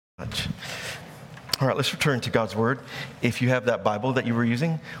Much. All right, let's return to God's Word. If you have that Bible that you were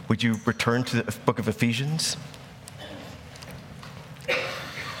using, would you return to the book of Ephesians?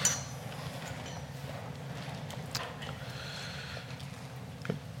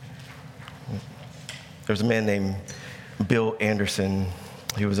 There's a man named Bill Anderson.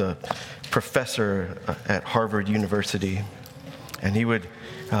 He was a professor at Harvard University, and he was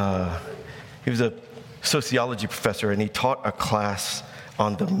a sociology professor, and he taught a class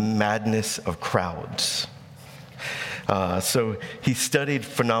on the madness of crowds. So he studied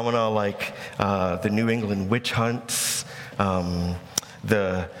phenomena like the New England witch hunts,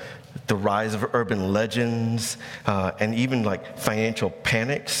 the rise of urban legends, and even like financial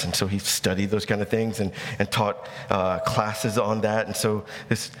panics. And so he studied those kind of things and taught classes on that. And so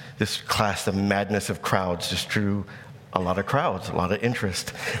this class, the madness of crowds, just drew a lot of crowds, a lot of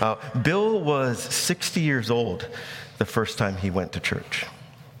interest. Bill was 60 years old the first time he went to church.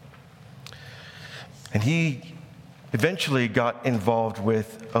 And he eventually got involved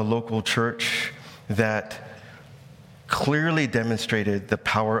with a local church that clearly demonstrated the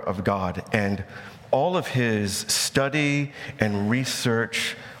power of God. And all of his study and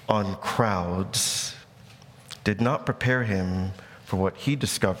research on crowds did not prepare him for what he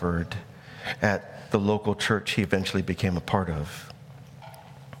discovered at the local church he eventually became a part of.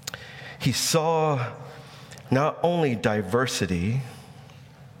 He saw not only diversity,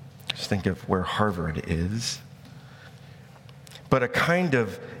 just think of where Harvard is, but a kind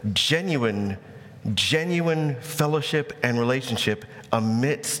of genuine fellowship and relationship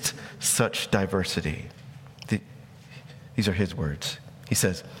amidst such diversity. These are his words. He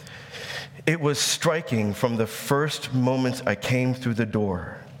says, "It was striking from the first moments I came through the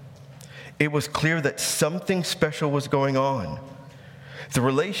door. It was clear that something special was going on. The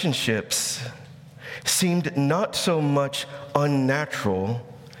relationships seemed not so much unnatural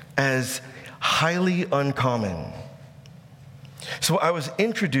as highly uncommon. So I was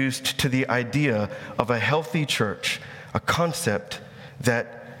introduced to the idea of a healthy church, a concept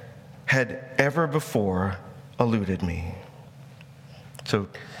that had ever before eluded me." So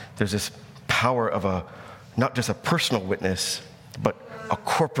there's this power of not just a personal witness, but a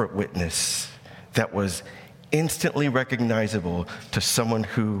corporate witness that was instantly recognizable to someone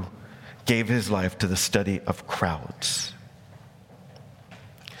who gave his life to the study of crowds.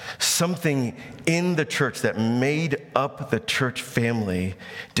 Something in the church that made up the church family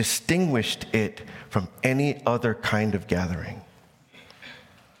distinguished it from any other kind of gathering.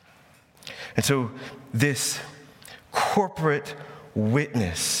 And so this corporate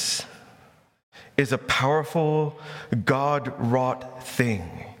witness is a powerful, God-wrought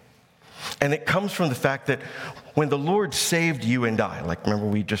thing. And it comes from the fact that when the Lord saved you and I, like remember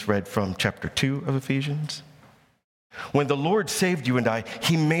we just read from chapter 2 of Ephesians? When the Lord saved you and I,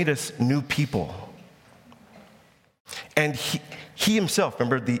 he made us new people. And he himself,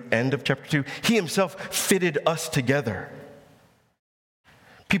 remember the end of chapter 2? He himself fitted us together.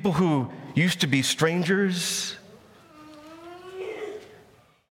 People who used to be strangers.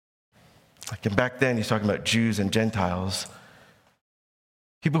 Like back then, he's talking about Jews and Gentiles.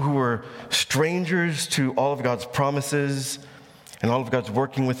 People who were strangers to all of God's promises and all of God's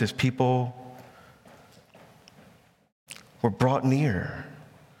working with his people were brought near.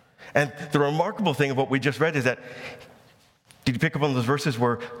 And the remarkable thing of what we just read is that, did you pick up on those verses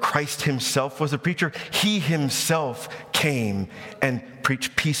where Christ himself was a preacher? He himself came and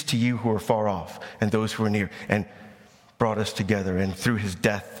preached peace to you who are far off and those who are near, and brought us together, and through his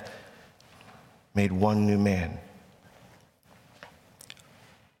death made one new man.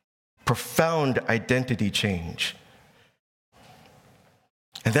 Profound identity change.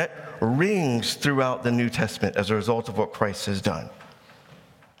 And that rings throughout the New Testament as a result of what Christ has done.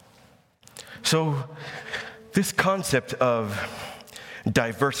 So this concept of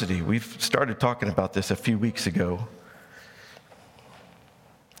diversity, we've started talking about this a few weeks ago.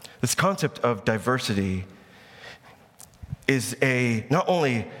 This concept of diversity is not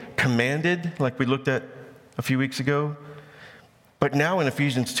only commanded, like we looked at a few weeks ago, but now in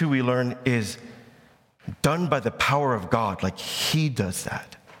Ephesians 2 we learn is done by the power of God, like he does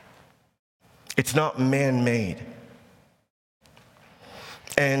that. It's not man-made.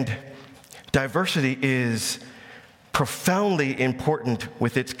 And diversity is profoundly important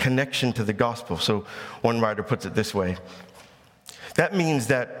with its connection to the gospel. So one writer puts it this way. That means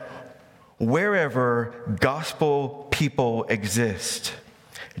that wherever gospel people exist,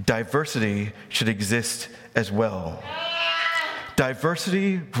 diversity should exist as well.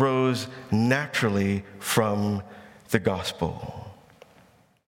 Diversity grows naturally from the gospel.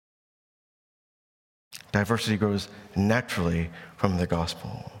 Diversity grows naturally from the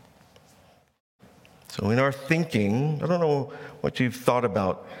gospel. So in our thinking, I don't know what you've thought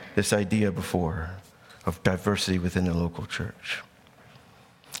about this idea before of diversity within the local church.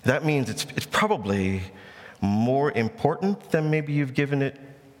 That means it's probably more important than maybe you've given it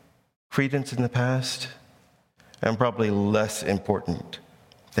credence in the past, and probably less important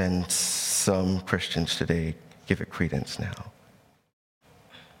than some Christians today give it credence now.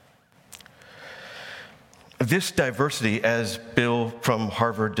 This diversity, as Bill from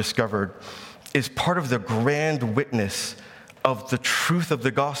Harvard discovered, is part of the grand witness of the truth of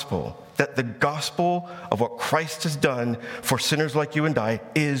the gospel, that the gospel of what Christ has done for sinners like you and I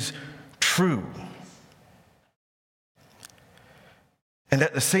is true. And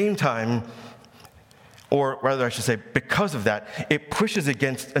at the same time, or rather I should say, because of that, it pushes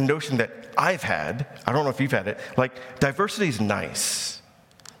against a notion that I've had, I don't know if you've had it, like diversity is nice.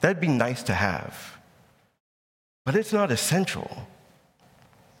 That'd be nice to have. But it's not essential.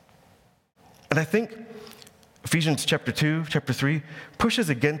 And I think Ephesians chapter 2, chapter 3 pushes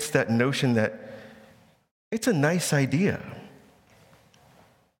against that notion that it's a nice idea.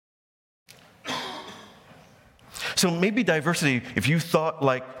 So maybe diversity, if you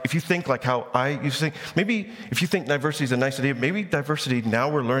think like how I used to think, maybe if you think diversity is a nice idea, maybe diversity, now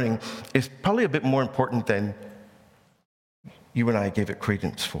we're learning, is probably a bit more important than you and I gave it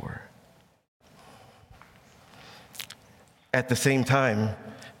credence for. At the same time,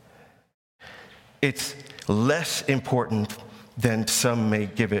 it's less important than some may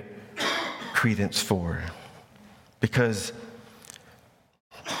give it credence for. Because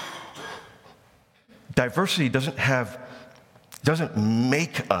diversity doesn't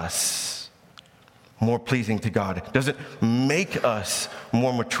make us more pleasing to God. It doesn't make us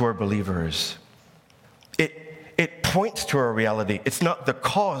more mature believers. It points to a reality. It's not the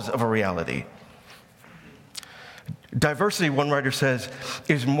cause of a reality. Diversity, one writer says,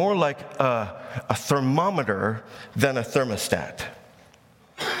 is more like a thermometer than a thermostat.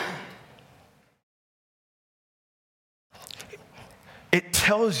 It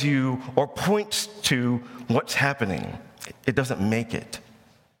tells you or points to what's happening. It doesn't make it.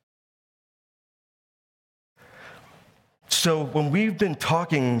 So when we've been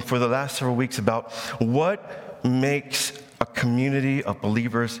talking for the last several weeks about what makes a community of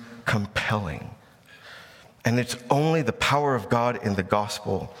believers compelling, and it's only the power of God in the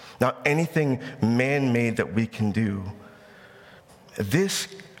gospel, not anything man-made that we can do. This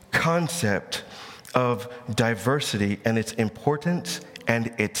concept of diversity and its importance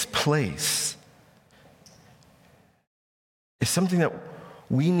and its place is something that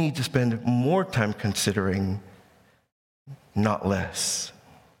we need to spend more time considering, not less.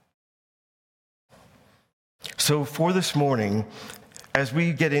 So for this morning, as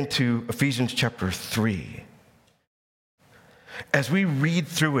we get into Ephesians chapter 3, as we read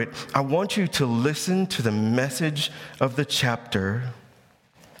through it, I want you to listen to the message of the chapter,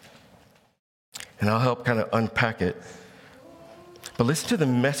 and I'll help kind of unpack it. But listen to the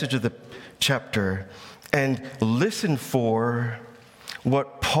message of the chapter and listen for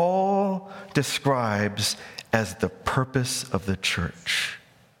what Paul describes as the purpose of the church.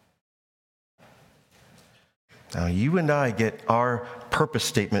 Now, you and I get our purpose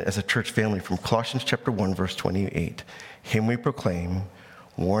statement as a church family from Colossians chapter 1, verse 28. Him we proclaim,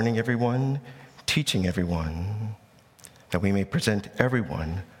 warning everyone, teaching everyone, that we may present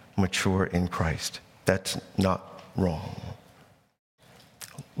everyone mature in Christ. That's not wrong.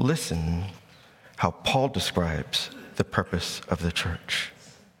 Listen how Paul describes the purpose of the church.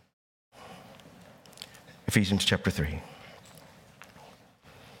 Ephesians chapter 3.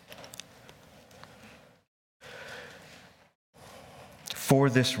 For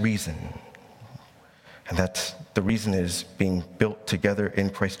this reason, and that's the reason is being built together in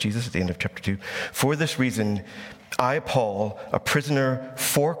Christ Jesus at the end of chapter 2. For this reason, I, Paul, a prisoner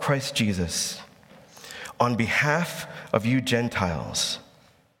for Christ Jesus, on behalf of you Gentiles,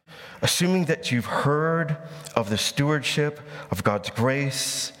 assuming that you've heard of the stewardship of God's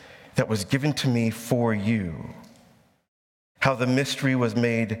grace that was given to me for you, how the mystery was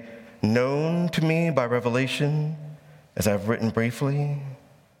made known to me by revelation, as I've written briefly.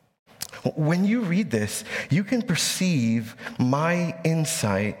 When you read this, you can perceive my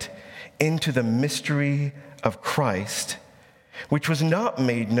insight into the mystery of Christ, which was not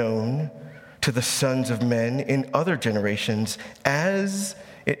made known to the sons of men in other generations, as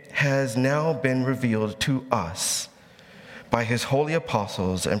it has now been revealed to us by his holy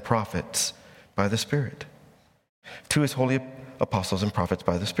apostles and prophets by the Spirit. To his holy apostles and prophets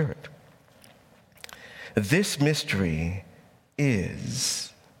by the Spirit. This mystery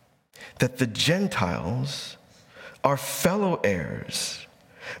is that the Gentiles are fellow heirs,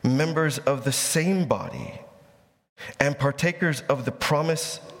 members of the same body, and partakers of the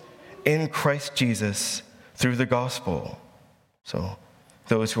promise in Christ Jesus through the gospel. So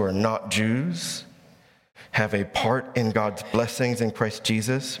those who are not Jews have a part in God's blessings in Christ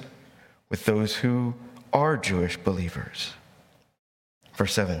Jesus with those who are Jewish believers.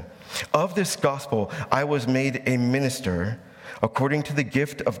 Verse 7, of this gospel I was made a minister according to the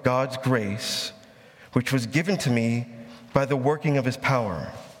gift of God's grace, which was given to me by the working of his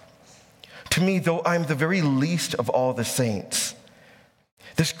power. To me, though I am the very least of all the saints,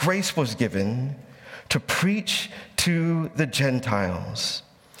 this grace was given to preach to the Gentiles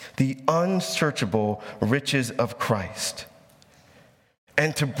the unsearchable riches of Christ,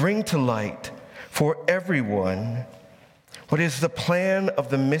 and to bring to light for everyone what is the plan of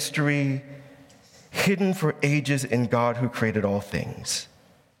the mystery hidden for ages in God who created all things,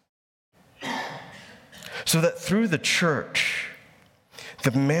 so that through the church,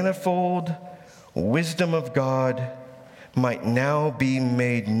 the manifold wisdom of God might now be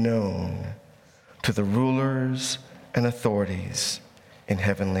made known to the rulers and authorities in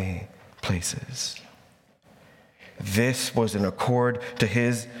heavenly places. This was in accord to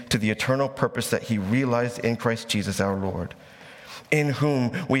the eternal purpose that he realized in Christ Jesus our Lord, in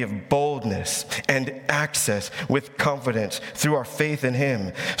whom we have boldness and access with confidence through our faith in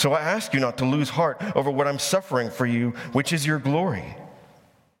him. So I ask you not to lose heart over what I'm suffering for you, which is your glory.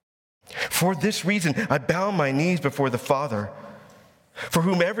 For this reason, I bow my knees before the Father, for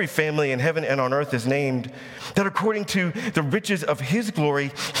whom every family in heaven and on earth is named, that according to the riches of his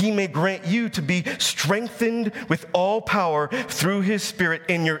glory, he may grant you to be strengthened with all power through his Spirit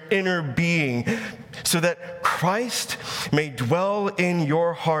in your inner being, so that Christ may dwell in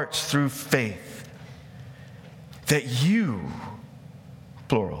your hearts through faith, that you,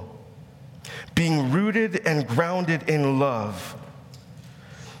 plural, being rooted and grounded in love,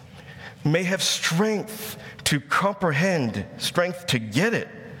 may have strength to comprehend, strength to get it,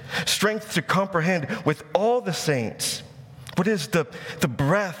 strength to comprehend with all the saints what is the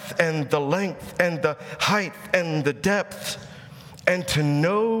breadth and the length and the height and the depth, and to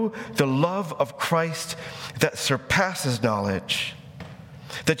know the love of Christ that surpasses knowledge,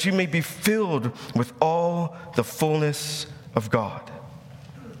 that you may be filled with all the fullness of God.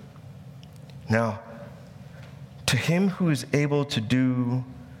 Now, to him who is able to do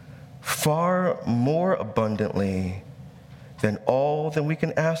far more abundantly than all that we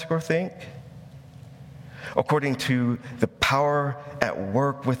can ask or think, according to the power at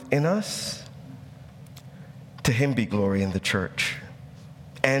work within us, to him be glory in the church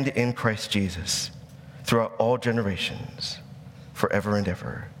and in Christ Jesus throughout all generations, forever and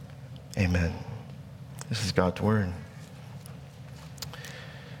ever. Amen. This is God's word.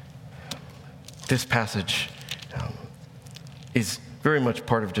 This passage is very much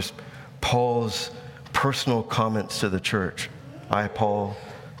part of just Paul's personal comments to the church. I, Paul,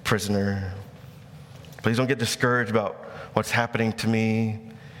 prisoner. Please don't get discouraged about what's happening to me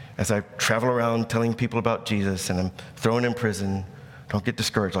as I travel around telling people about Jesus and I'm thrown in prison. Don't get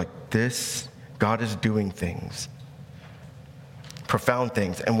discouraged. Like this, God is doing things, profound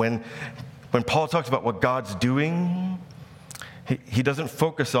things. And when Paul talks about what God's doing, he doesn't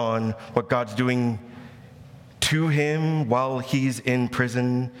focus on what God's doing to him while he's in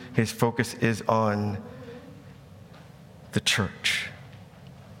prison. His focus is on the church.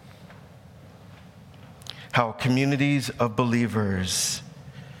 How communities of believers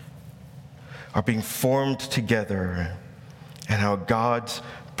are being formed together, and how God's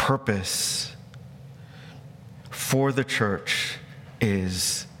purpose for the church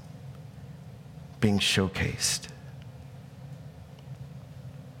is being showcased.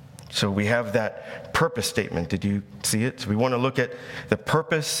 So we have that purpose statement. Did you see it? So we want to look at the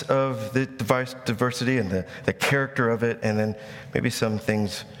purpose of the diversity and the character of it, and then maybe some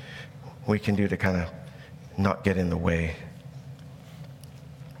things we can do to kind of not get in the way.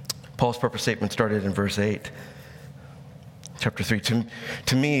 Paul's purpose statement started in verse 8, chapter 3.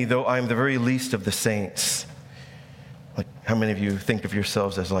 To me, though I am the very least of the saints, like how many of you think of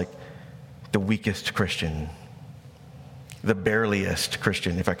yourselves as like the weakest Christian? The bareliest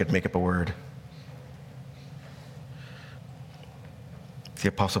Christian, if I could make up a word. The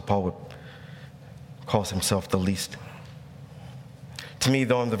Apostle Paul calls himself the least. To me,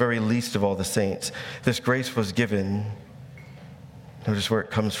 though I'm the very least of all the saints, this grace was given, notice where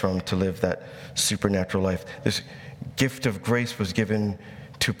it comes from, to live that supernatural life. This gift of grace was given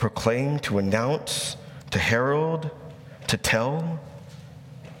to proclaim, to announce, to herald, to tell,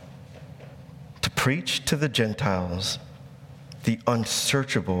 to preach to the Gentiles the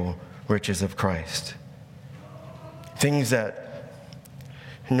unsearchable riches of Christ. Things that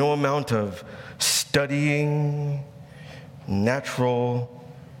no amount of studying, natural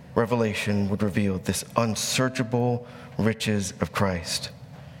revelation would reveal this unsearchable riches of Christ.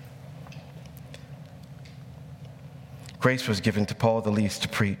 Grace was given to Paul the least to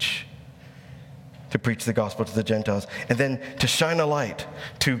preach the gospel to the Gentiles, and then to shine a light,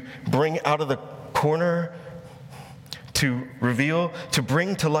 to bring out of the corner, to reveal, to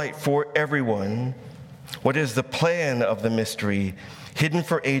bring to light for everyone what is the plan of the mystery hidden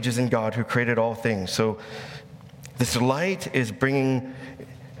for ages in God who created all things. So this light is bringing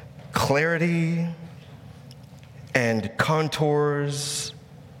clarity and contours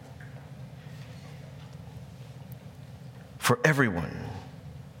for everyone.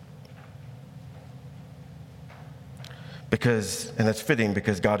 And that's fitting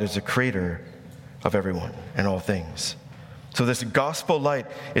because God is the creator of everyone and all things. So this gospel light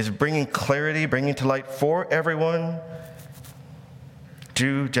is bringing clarity, bringing to light for everyone,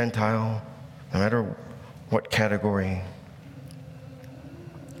 Jew, Gentile, no matter what category.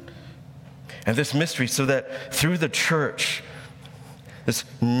 And this mystery, so that through the church, this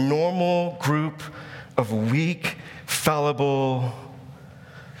normal group of weak, fallible,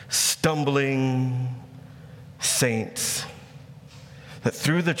 stumbling saints, that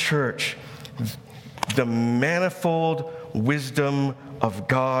through the church, the manifold wisdom of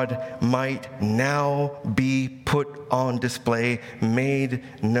God might now be put on display, made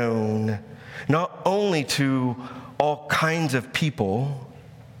known, not only to all kinds of people,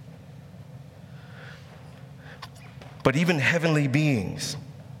 but even heavenly beings.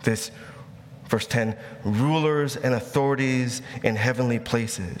 This, verse 10, rulers and authorities in heavenly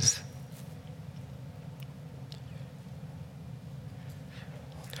places.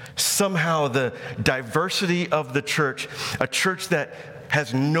 Somehow the diversity of the church, a church that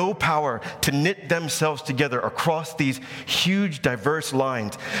has no power to knit themselves together across these huge diverse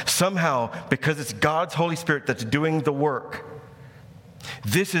lines, somehow, because it's God's Holy Spirit that's doing the work,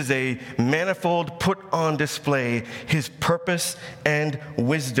 this is a manifold put on display, his purpose and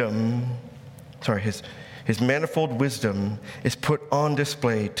wisdom. His manifold wisdom is put on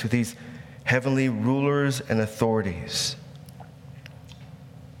display to these heavenly rulers and authorities.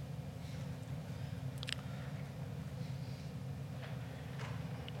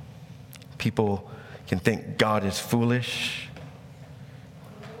 People can think God is foolish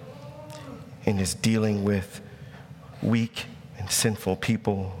in his dealing with weak and sinful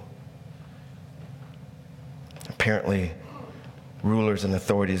people. Apparently, rulers and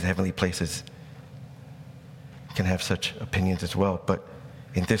authorities in heavenly places can have such opinions as well. But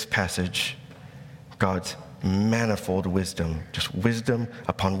in this passage, God's manifold wisdom, just wisdom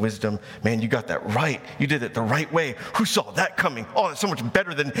upon wisdom. Man, you got that right. You did it the right way. Who saw that coming? Oh, it's so much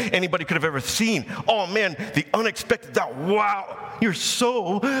better than anybody could have ever seen. Oh man, the unexpected, that wow, you're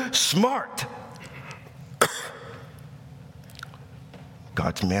so smart.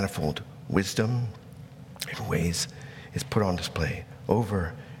 God's manifold wisdom and ways is put on display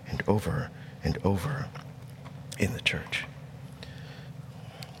over and over and over in the church.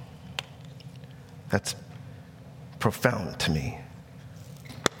 That's profound to me.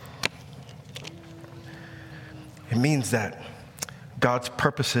 It means that God's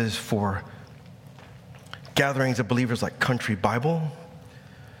purposes for gatherings of believers like Country Bible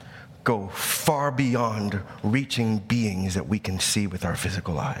go far beyond reaching beings that we can see with our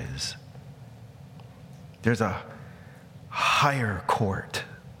physical eyes. There's a higher court.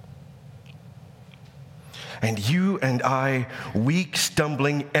 And you and I, weak,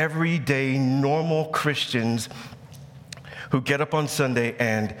 stumbling, everyday, normal Christians who get up on Sunday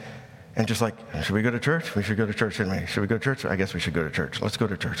and just like, should we go to church? We should go to church, shouldn't we? Should we go to church? I guess we should go to church. Let's go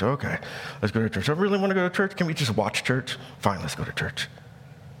to church. Okay, let's go to church. I really want to go to church. Can we just watch church? Fine, let's go to church.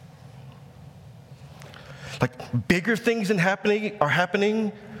 Like bigger things are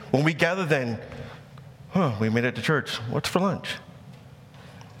happening when we gather than, we made it to church. What's for lunch?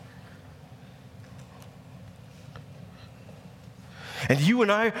 And you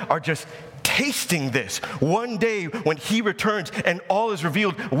and I are just tasting this. One day when he returns and all is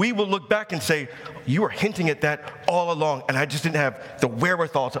revealed, we will look back and say, you were hinting at that all along, and I just didn't have the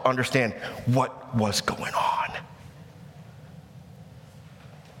wherewithal to understand what was going on.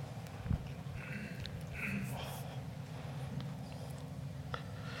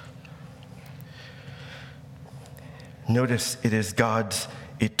 Notice it is God's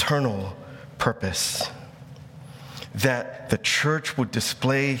eternal purpose that the church would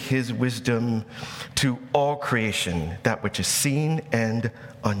display his wisdom to all creation, that which is seen and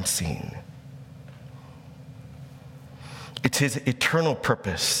unseen. It's his eternal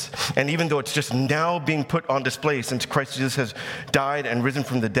purpose. And even though it's just now being put on display since Christ Jesus has died and risen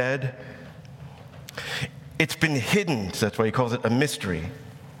from the dead, it's been hidden. So that's why he calls it a mystery.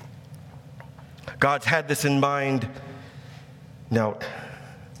 God's had this in mind. Now,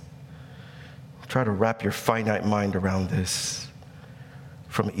 try to wrap your finite mind around this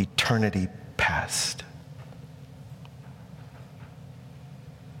from eternity past.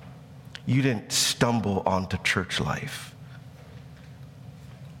 You didn't stumble onto church life.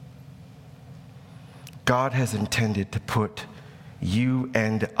 God has intended to put you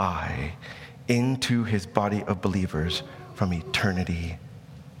and I into his body of believers from eternity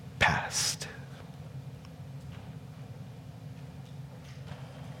past.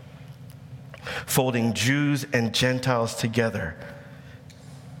 Folding Jews and Gentiles together.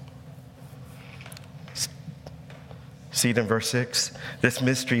 See it in verse 6? This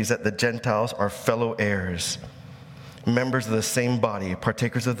mystery is that the Gentiles are fellow heirs, members of the same body,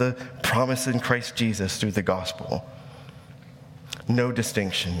 partakers of the promise in Christ Jesus through the gospel. No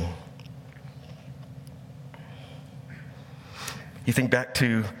distinction. You think back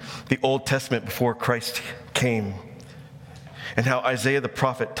to the Old Testament before Christ came, and how Isaiah the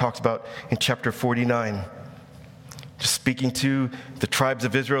prophet talks about in chapter 49, just speaking to the tribes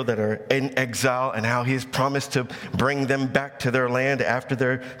of Israel that are in exile and how he has promised to bring them back to their land after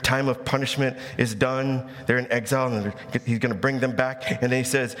their time of punishment is done. They're in exile and he's going to bring them back. And then he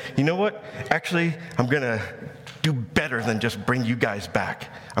says, you know what? Actually, I'm going to do better than just bring you guys back.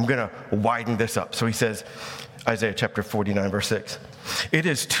 I'm going to widen this up. So he says, Isaiah chapter 49, verse 6. It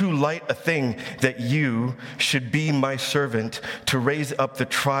is too light a thing that you should be my servant to raise up the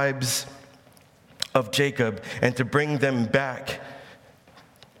tribes of Jacob and to bring them back,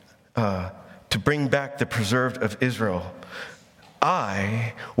 the preserved of Israel.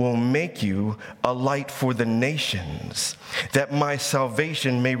 I will make you a light for the nations, that my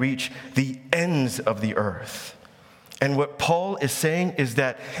salvation may reach the ends of the earth. And what Paul is saying is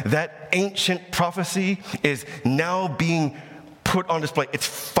that ancient prophecy is now being put on display. It's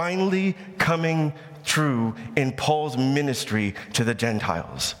finally coming true in Paul's ministry to the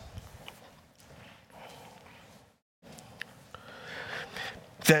Gentiles.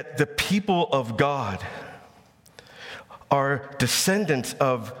 That the people of God are descendants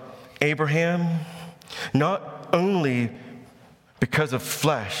of Abraham, not only because of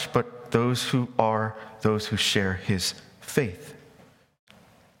flesh, but those who share his faith.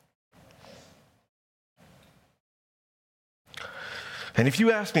 And if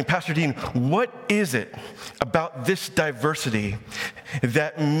you ask me, Pastor Dean, what is it about this diversity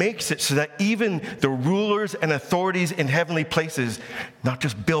that makes it so that even the rulers and authorities in heavenly places, not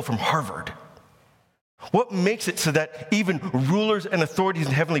just Bill from Harvard, what makes it so that even rulers and authorities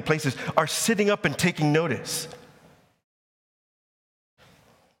in heavenly places are sitting up and taking notice?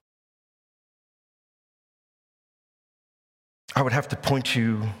 I would have to point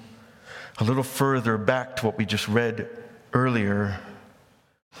you a little further back to what we just read earlier,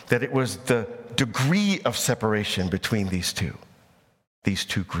 that it was the degree of separation between these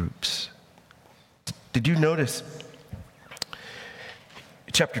two groups. Did you notice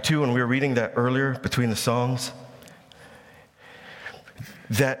chapter 2, when we were reading that earlier between the songs,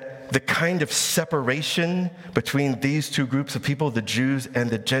 that the kind of separation between these two groups of people, the Jews and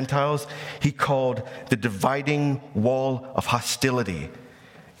the Gentiles, he called the dividing wall of hostility.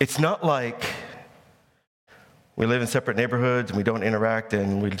 It's not like we live in separate neighborhoods and we don't interact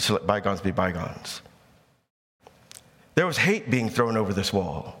and we just let bygones be bygones. There was hate being thrown over this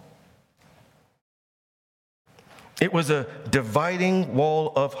wall. It was a dividing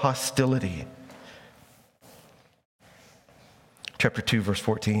wall of hostility. Chapter 2, verse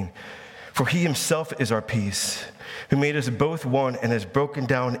 14. For he himself is our peace, who made us both one and has broken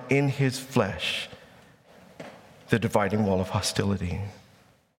down in his flesh the dividing wall of hostility.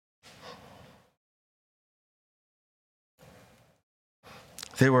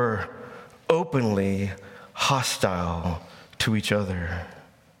 They were openly hostile to each other.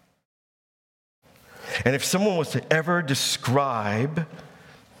 And if someone was to ever describe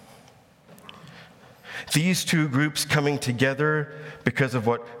these two groups coming together because of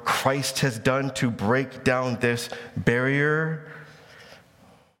what Christ has done to break down this barrier,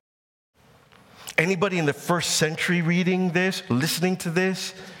 anybody in the first century reading this, listening to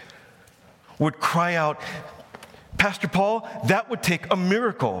this, would cry out, Pastor Paul, that would take a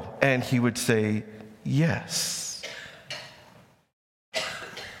miracle. And he would say, yes.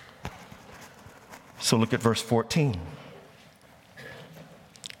 So look at verse 14.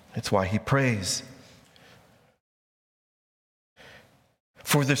 It's why he prays.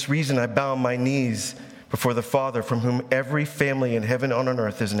 For this reason I bow my knees before the Father, from whom every family in heaven and on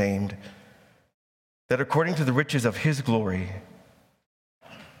earth is named, that according to the riches of his glory,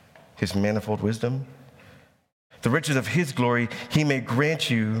 his manifold wisdom, the riches of his glory, he may grant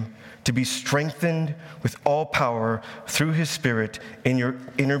you to be strengthened with all power through his Spirit in your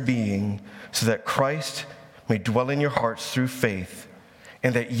inner being, so that Christ may dwell in your hearts through faith,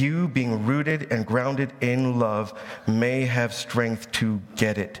 and that you, being rooted and grounded in love, may have strength to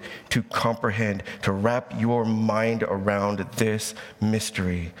get it, to comprehend, to wrap your mind around this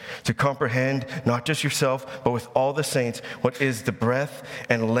mystery, to comprehend not just yourself, but with all the saints, what is the breadth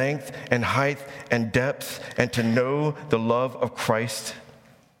and length and height and depth, and to know the love of Christ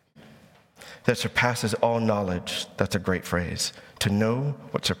that surpasses all knowledge. That's a great phrase. To know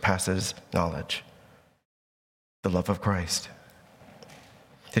what surpasses knowledge. The love of Christ.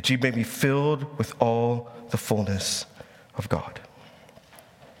 That you may be filled with all the fullness of God.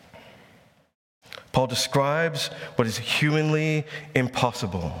 Paul describes what is humanly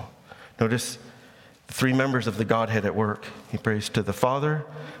impossible. Notice the three members of the Godhead at work. He prays to the Father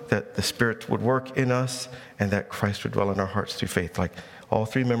that the Spirit would work in us and that Christ would dwell in our hearts through faith. Like all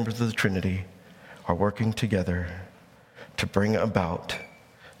three members of the Trinity are working together to bring about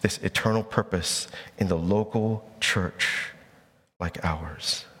this eternal purpose in the local church like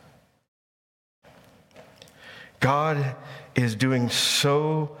ours. God is doing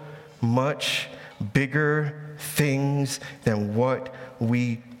so much bigger things than what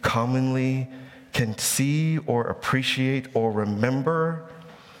we commonly can see or appreciate or remember.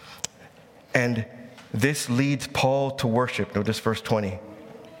 And this leads Paul to worship. Notice verse 20.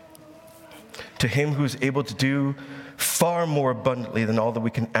 To him who is able to do far more abundantly than all that we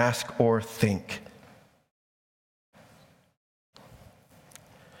can ask or think.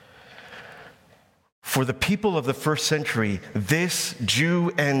 For the people of the first century, this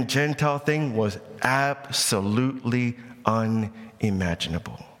Jew and Gentile thing was absolutely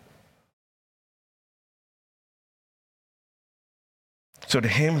unimaginable. So to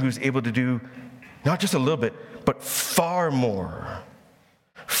him who's able to do not just a little bit, but far more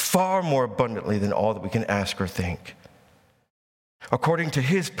abundantly than all that we can ask or think, according to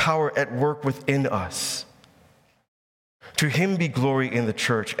his power at work within us. To him be glory in the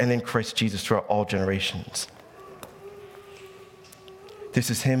church and in Christ Jesus throughout all generations.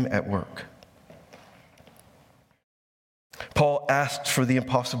 This is him at work. Paul asks for the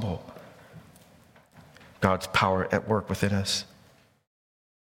impossible. God's power at work within us.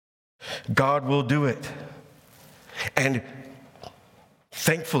 God will do it. And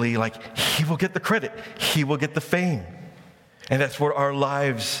thankfully, he will get the credit. He will get the fame. And that's what our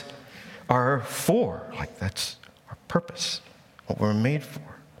lives are for. That's our purpose, what we're made for.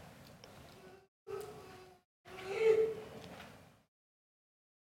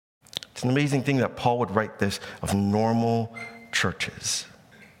 It's an amazing thing that Paul would write this of normal churches.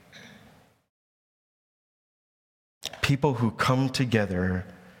 People who come together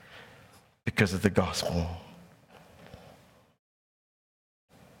because of the gospel.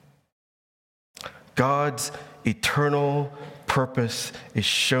 God's eternal purpose is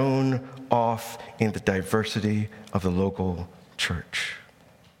shown off in the diversity of the local church.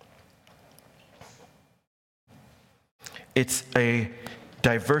 It's a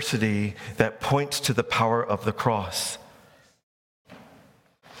diversity that points to the power of the cross.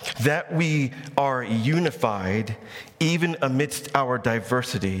 That we are unified even amidst our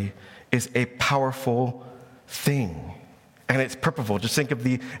diversity is a powerful thing. And it's purposeful. Just think of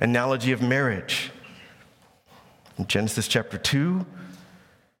the analogy of marriage. In Genesis chapter 2,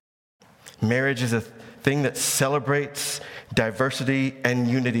 marriage is a thing that celebrates diversity and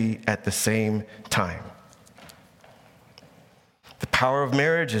unity at the same time. The power of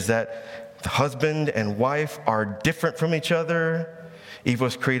marriage is that the husband and wife are different from each other. Eve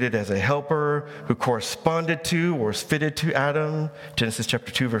was created as a helper who corresponded to or was fitted to Adam. Genesis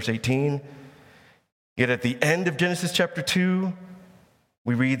chapter 2, verse 18. Yet at the end of Genesis chapter 2,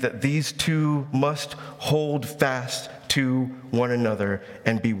 we read that these two must hold fast to one another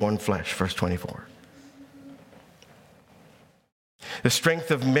and be one flesh, verse 24. The strength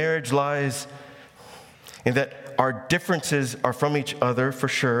of marriage lies in that our differences are from each other, for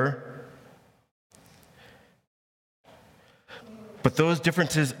sure. But those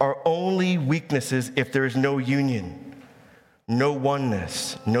differences are only weaknesses if there is no union, no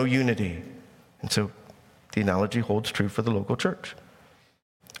oneness, no unity. And so the analogy holds true for the local church.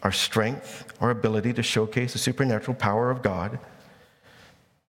 Our strength, our ability to showcase the supernatural power of God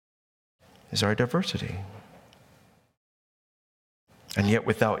is our diversity. And yet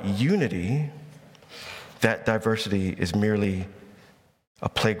without unity, that diversity is merely a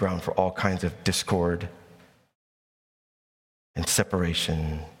playground for all kinds of discord and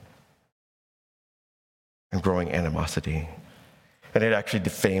separation and growing animosity. And it actually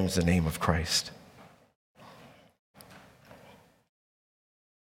defames the name of Christ.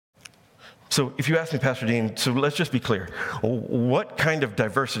 So if you ask me, Pastor Dean, so let's just be clear. What kind of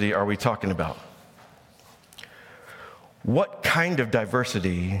diversity are we talking about? What kind of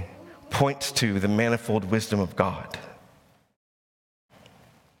diversity points to the manifold wisdom of God?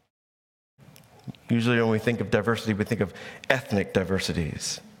 Usually when we think of diversity, we think of ethnic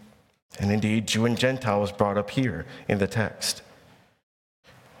diversities. And indeed, Jew and Gentile was brought up here in the text.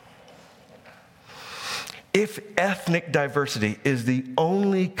 If ethnic diversity is the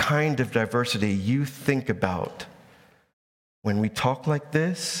only kind of diversity you think about when we talk like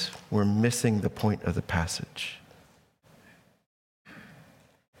this, we're missing the point of the passage.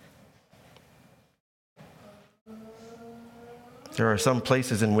 There are some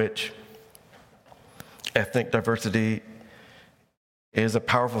places in which ethnic diversity is a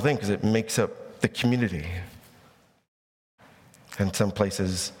powerful thing because it makes up the community. And some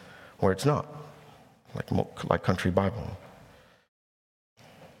places where it's not. Like Country Bible.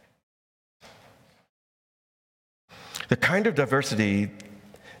 The kind of diversity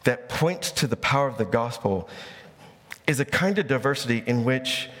that points to the power of the gospel is a kind of diversity in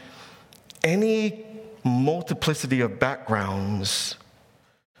which any multiplicity of backgrounds,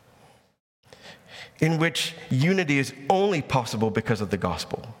 in which unity is only possible because of the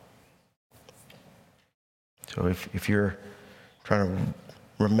gospel. So if you're trying to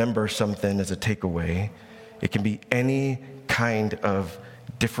remember something as a takeaway, it can be any kind of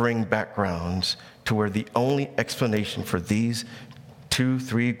differing backgrounds to where the only explanation for these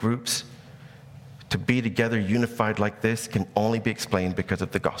 2-3 groups to be together unified like this can only be explained because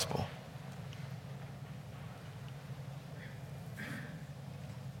of the gospel.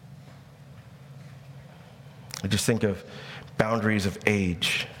 I just think of boundaries of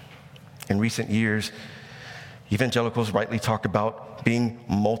age. In recent years, evangelicals rightly talk about being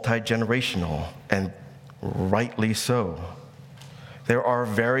multi-generational, and rightly so. There are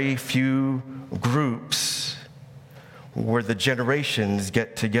very few groups where the generations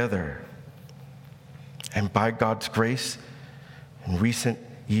get together. And by God's grace, in recent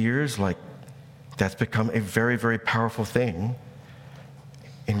years, that's become a very, very powerful thing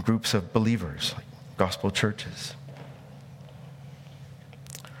in groups of believers, like gospel churches.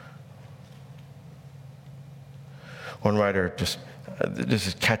 One writer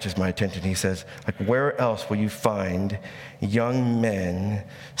this catches my attention. He says, where else will you find young men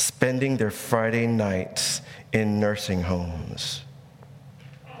spending their Friday nights in nursing homes?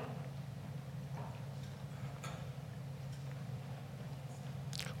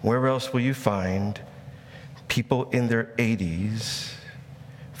 Where else will you find people in their 80s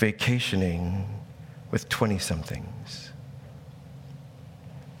vacationing with 20-somethings?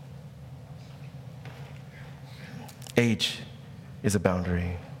 Age is a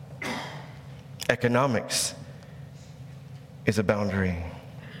boundary. Economics is a boundary.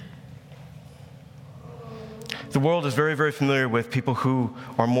 The world is very, very familiar with people who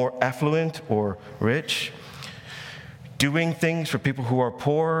are more affluent or rich, doing things for people who are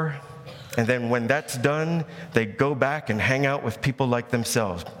poor, and then when that's done, they go back and hang out with people like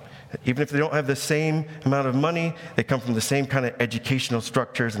themselves. Even if they don't have the same amount of money, they come from the same kind of educational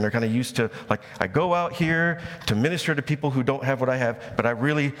structures, and they're kind of used to, I go out here to minister to people who don't have what I have, but I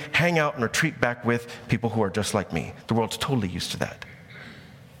really hang out and retreat back with people who are just like me. The world's totally used to that.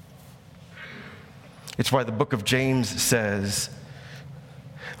 It's why the book of James says,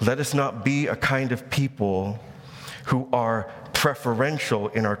 let us not be a kind of people who are preferential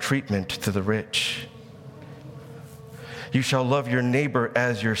in our treatment to the rich. You shall love your neighbor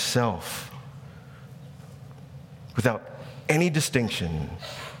as yourself, without any distinction,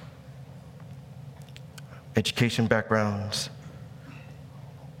 education backgrounds,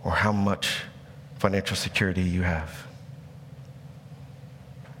 or how much financial security you have.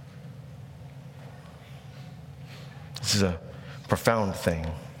 This is a profound thing.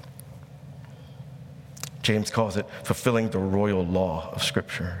 James calls it fulfilling the royal law of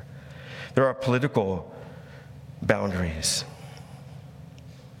Scripture. There are political boundaries.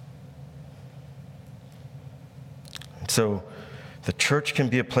 And so the church can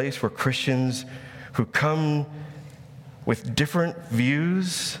be a place where Christians who come with different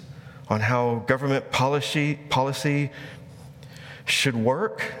views on how government policy should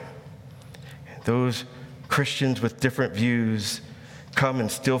work, those Christians with different views come and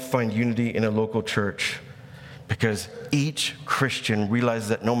still find unity in a local church, because each Christian realizes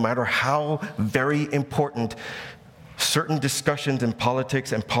that no matter how very important certain discussions in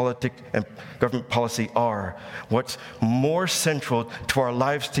politics and government policy are, what's more central to our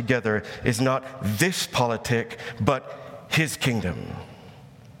lives together is not this politic, but his kingdom.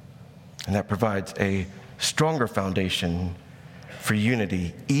 And that provides a stronger foundation for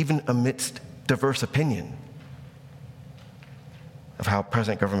unity, even amidst diverse opinion of how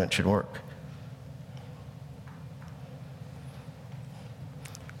present government should work.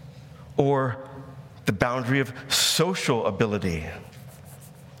 Or the boundary of social ability.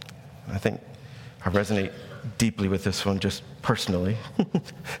 I think I resonate deeply with this one just personally.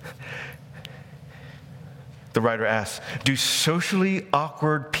 The writer asks, do socially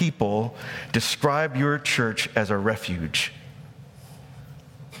awkward people describe your church as a refuge?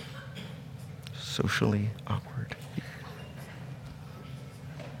 Socially awkward.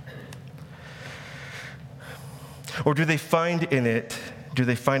 Or do they find it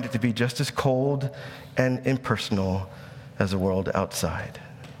to be just as cold and impersonal as the world outside?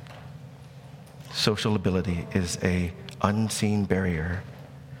 Social ability is an unseen barrier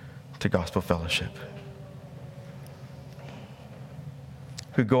to gospel fellowship.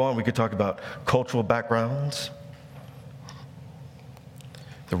 We could go on, we could talk about cultural backgrounds,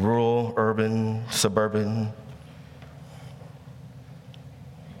 the rural, urban, suburban,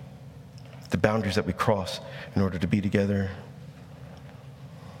 the boundaries that we cross in order to be together.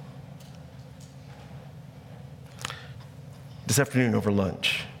 This afternoon over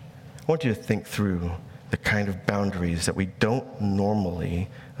lunch, I want you to think through the kind of boundaries that we don't normally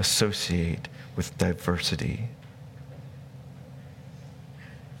associate with diversity.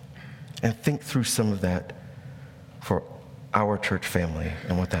 And think through some of that for our church family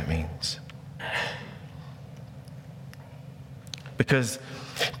and what that means. Because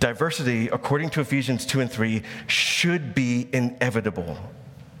diversity, according to Ephesians 2 and 3, should be inevitable.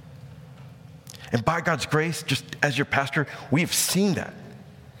 And by God's grace, just as your pastor, we've seen that.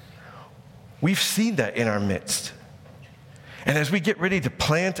 We've seen that in our midst. And as we get ready to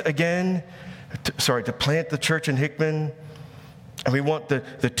plant again, to plant the church in Hickman, and we want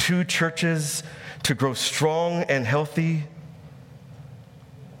the two churches to grow strong and healthy,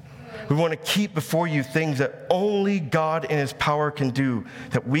 we want to keep before you things that only God in His power can do,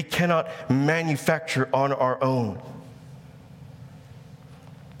 that we cannot manufacture on our own.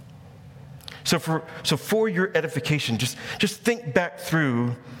 So for your edification, just think back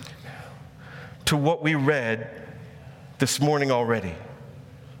through to what we read this morning already.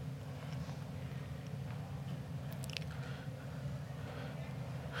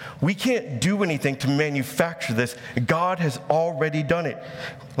 We can't do anything to manufacture this. God has already done it.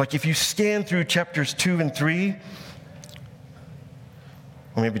 Like if you scan through chapters 2 and 3,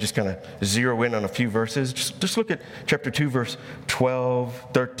 or maybe just kind of zero in on a few verses, just look at chapter 2, verse 12,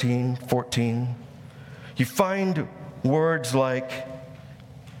 13, 14. You find words like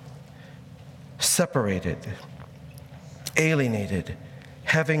separated, alienated,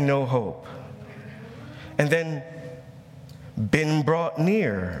 having no hope. And then been brought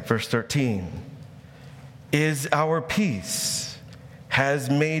near, verse 13, is our peace, has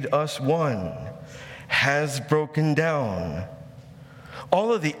made us one, has broken down.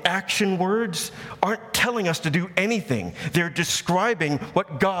 All of the action words aren't telling us to do anything. They're describing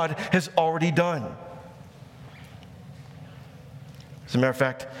what God has already done. As a matter of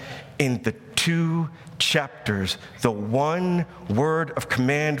fact, in the 2 chapters, the one word of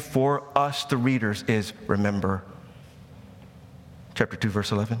command for us, the readers, is remember. Chapter 2,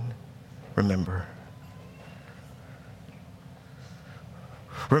 verse 11, remember.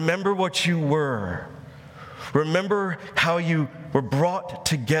 Remember what you were. Remember how you were brought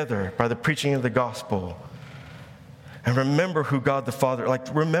together by the preaching of the gospel. And remember who God the Father,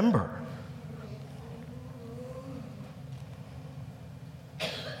 remember.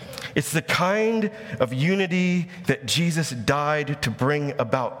 It's the kind of unity that Jesus died to bring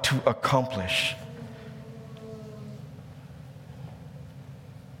about, to accomplish.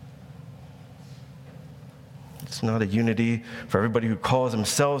 It's not a unity for everybody who calls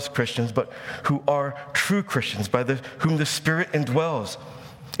themselves Christians, but who are true Christians, by whom the Spirit indwells.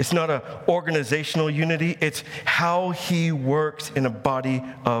 It's not an organizational unity. It's how He works in a body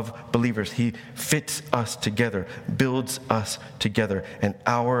of believers. He fits us together, builds us together. And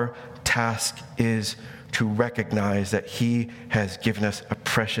our task is to recognize that He has given us a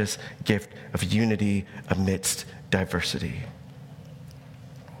precious gift of unity amidst diversity.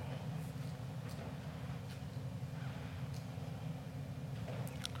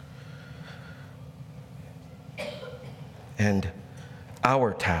 And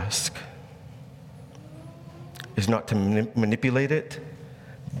our task is not to manipulate it,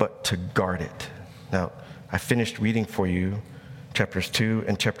 but to guard it. Now, I finished reading for you chapters 2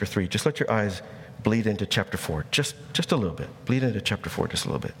 and chapter 3. Just let your eyes bleed into chapter 4, just a little bit. Bleed into chapter 4 just a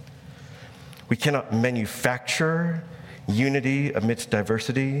little bit. We cannot manufacture unity amidst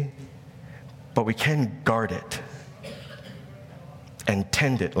diversity, but we can guard it and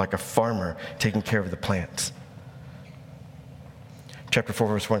tend it like a farmer taking care of the plants. Chapter 4,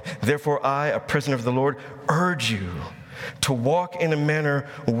 verse 1. Therefore I, a prisoner of the Lord, urge you to walk in a manner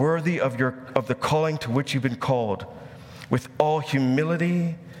worthy of the calling to which you've been called, with all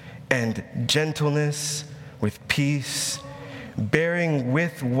humility and gentleness, with peace, bearing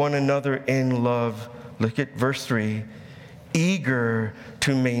with one another in love. Look at verse 3. Eager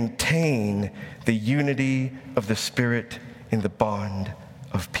to maintain the unity of the Spirit in the bond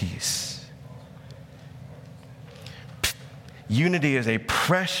of peace. Unity is a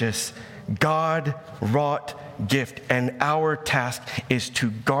precious, God-wrought gift, and our task is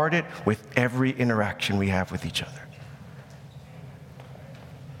to guard it with every interaction we have with each other.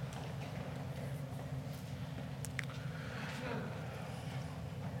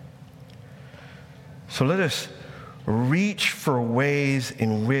 So let us reach for ways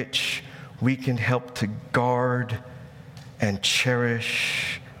in which we can help to guard and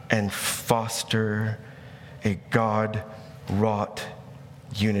cherish and foster a God-wrought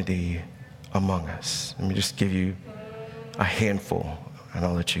unity among us. Let me just give you a handful, and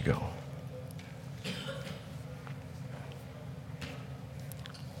I'll let you go.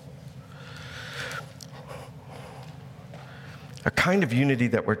 A kind of unity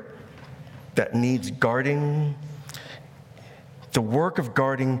that needs guarding. The work of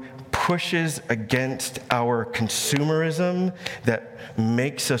guarding pushes against our consumerism that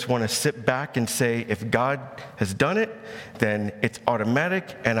makes us want to sit back and say, if God has done it, then it's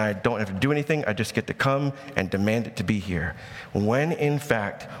automatic and I don't have to do anything. I just get to come and demand it to be here. When in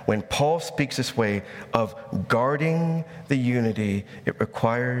fact, when Paul speaks this way of guarding the unity, it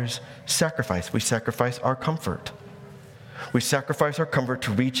requires sacrifice. We sacrifice our comfort. We sacrifice our comfort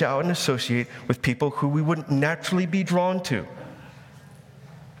to reach out and associate with people who we wouldn't naturally be drawn to.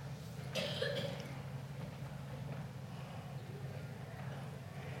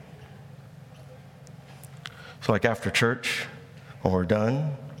 So like after church, when we're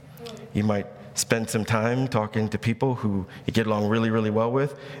done, you might spend some time talking to people who you get along really, really well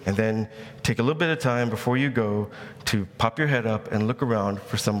with, and then take a little bit of time before you go to pop your head up and look around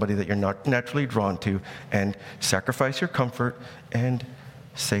for somebody that you're not naturally drawn to, and sacrifice your comfort and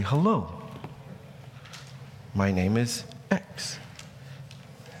say hello. My name is X.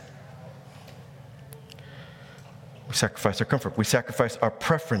 We sacrifice our comfort. We sacrifice our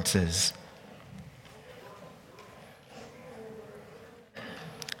preferences.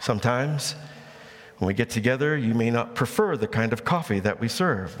 Sometimes when we get together, you may not prefer the kind of coffee that we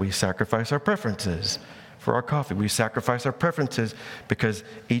serve. We sacrifice our preferences for our coffee. We sacrifice our preferences because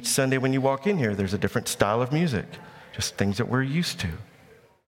each Sunday when you walk in here, there's a different style of music, just things that we're used to.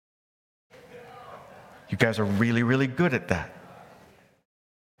 You guys are really, really good at that.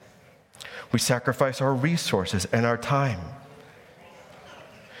 We sacrifice our resources and our time.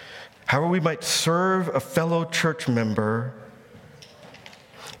 However we might serve a fellow church member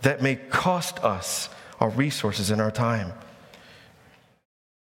that may cost us our resources and our time.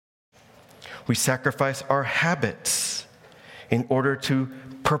 We sacrifice our habits in order to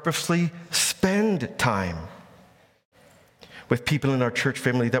purposely spend time with people in our church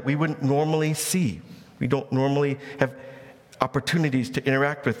family that we wouldn't normally see. We don't normally have opportunities to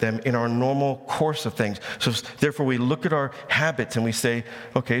interact with them in our normal course of things. So therefore we look at our habits and we say,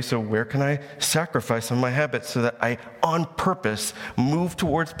 okay, so where can I sacrifice some of my habits so that I on purpose move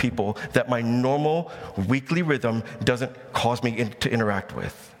towards people that my normal weekly rhythm doesn't cause me to interact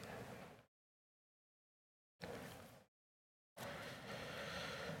with?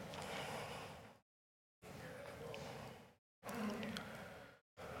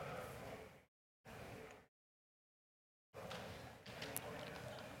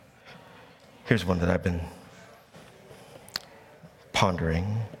 Here's one that I've been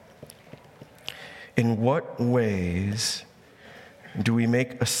pondering. In what ways do we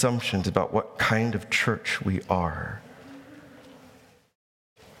make assumptions about what kind of church we are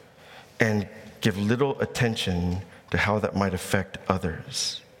and give little attention to how that might affect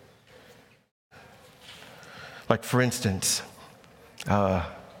others? Like, for instance,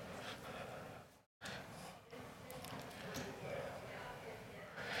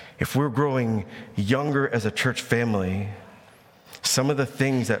 if we're growing younger as a church family, some of the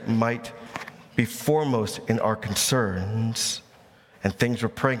things that might be foremost in our concerns and things we're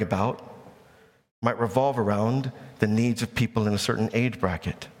praying about might revolve around the needs of people in a certain age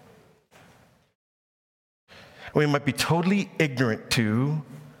bracket. We might be totally ignorant to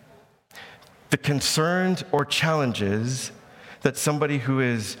the concerns or challenges that somebody who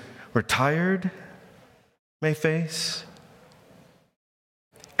is retired may face,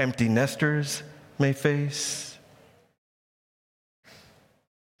 empty nesters may face,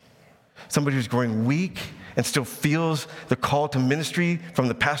 somebody who's growing weak and still feels the call to ministry from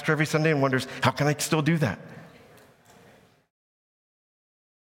the pastor every Sunday and wonders, how can I still do that?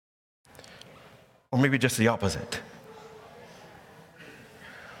 Or maybe just the opposite.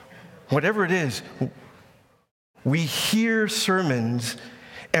 Whatever it is, we hear sermons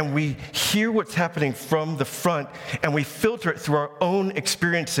and we hear what's happening from the front and we filter it through our own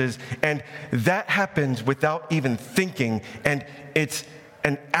experiences, and that happens without even thinking, and it's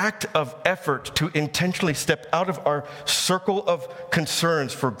an act of effort to intentionally step out of our circle of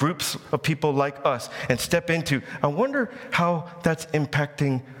concerns for groups of people like us and step into, I wonder how that's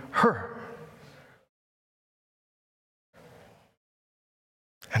impacting her.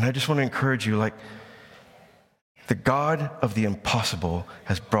 And I just want to encourage you, like, the God of the impossible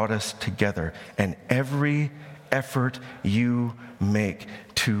has brought us together, and every effort you make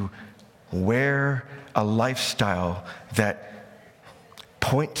to wear a lifestyle that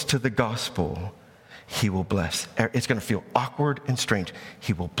points to the gospel, he will bless. It's going to feel awkward and strange.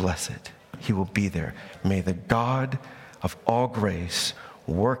 He will bless it. He will be there. May the God of all grace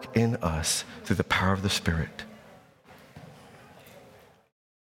work in us through the power of the Spirit,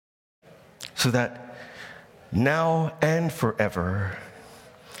 so that now and forever,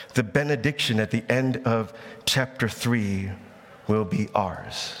 the benediction at the end of chapter 3 will be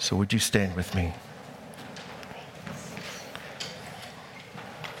ours. So would you stand with me?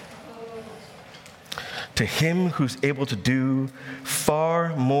 To him who's able to do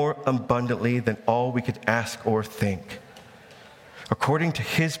far more abundantly than all we could ask or think, according to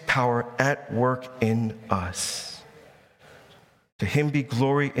his power at work in us, to him be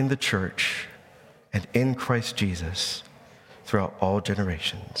glory in the church and in Christ Jesus throughout all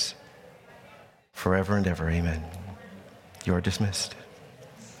generations, forever and ever. Amen. You are dismissed.